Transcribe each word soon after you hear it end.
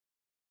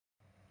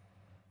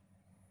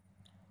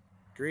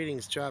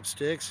Greetings,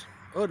 chopsticks.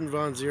 Odin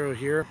Von Zero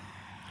here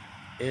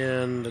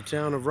in the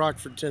town of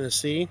Rockford,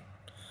 Tennessee,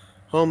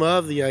 home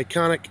of the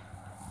iconic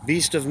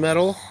beast of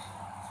metal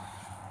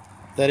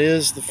that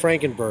is the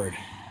Frankenbird.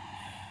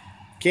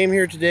 Came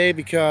here today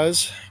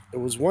because it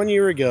was 1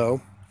 year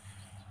ago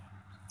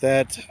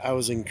that I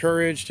was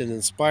encouraged and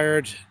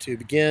inspired to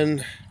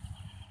begin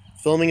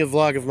filming a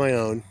vlog of my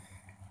own,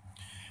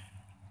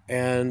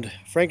 and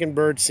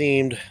Frankenbird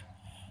seemed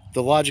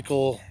the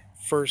logical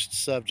first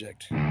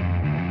subject.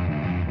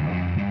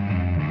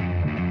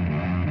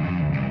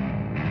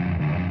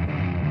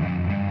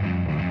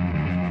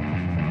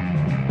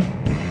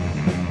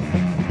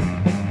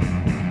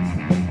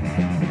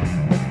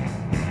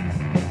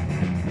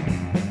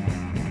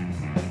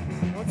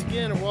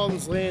 Again at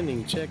Walden's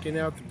Landing, checking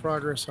out the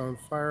progress on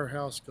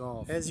Firehouse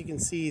Golf. As you can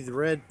see, the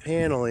red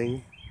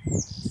paneling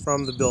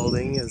from the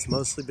building has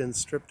mostly been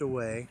stripped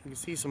away. You can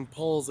see some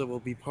poles that will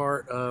be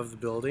part of the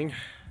building,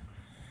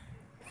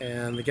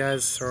 and the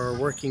guys are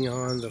working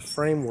on the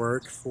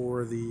framework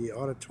for the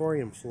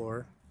auditorium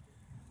floor.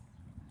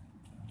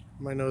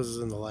 My nose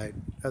is in the light.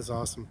 That's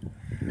awesome.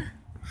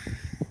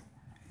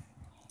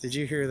 Did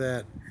you hear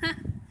that?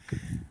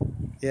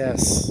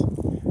 Yes.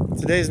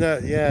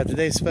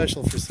 Today's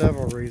special for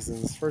several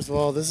reasons. First of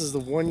all, this is the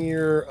 1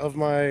 year of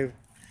my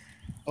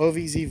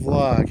OVZ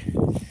vlog,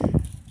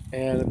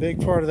 and a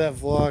big part of that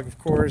vlog, of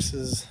course,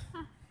 is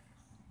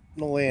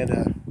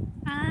Nolanda.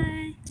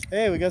 Hi.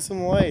 Hey, we got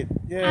some light.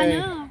 Yay. I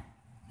know.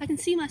 I can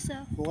see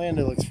myself.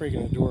 Nolanda looks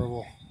freaking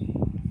adorable.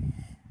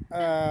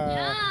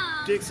 Yeah.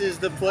 Dix is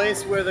the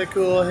place where the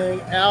cool hang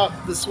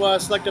out, the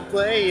swats like to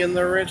play, and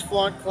the rich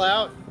flaunt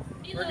clout.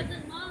 He loves his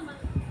mama.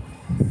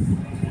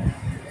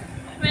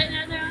 Right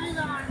now they're on his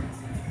arms.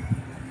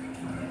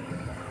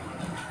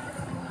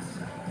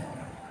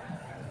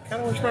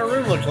 Kind of wish my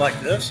room looked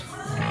like this.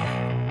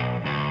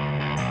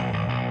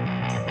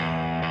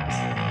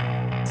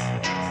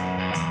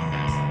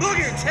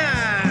 Booger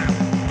time!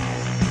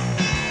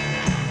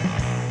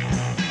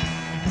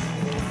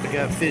 I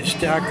got fish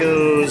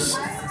tacos,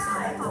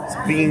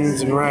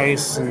 beans and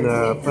rice, and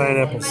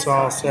pineapple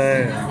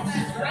salsa,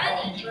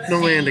 and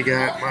Nolanda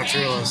got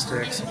mozzarella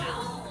sticks.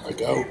 I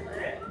go.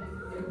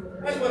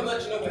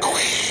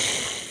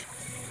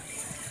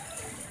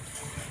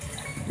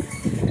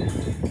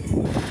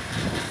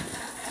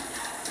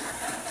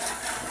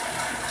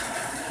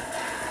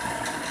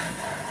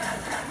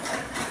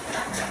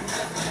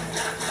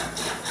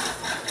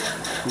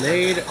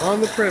 Made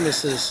on the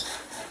premises.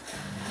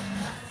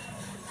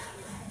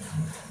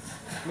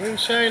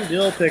 Moonshine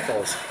dill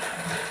pickles.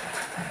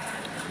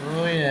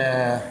 Oh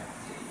yeah.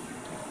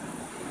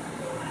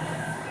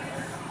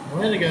 I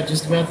only got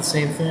just about the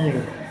same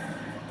thing.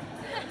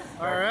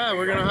 Alright,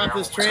 we're gonna hop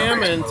this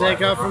tram and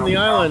take off from the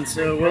island,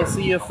 so we'll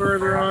see you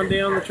further on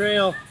down the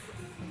trail.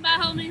 Bye,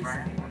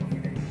 homies.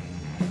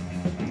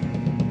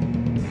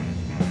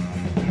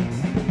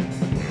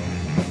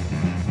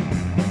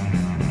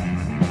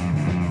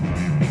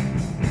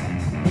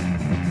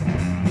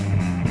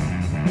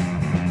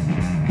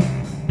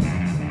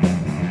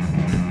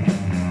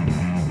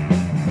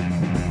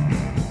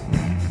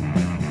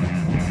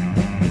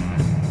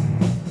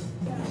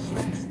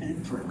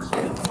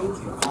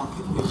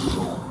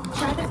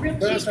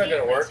 That's not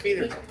gonna work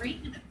either.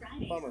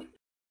 Bummer.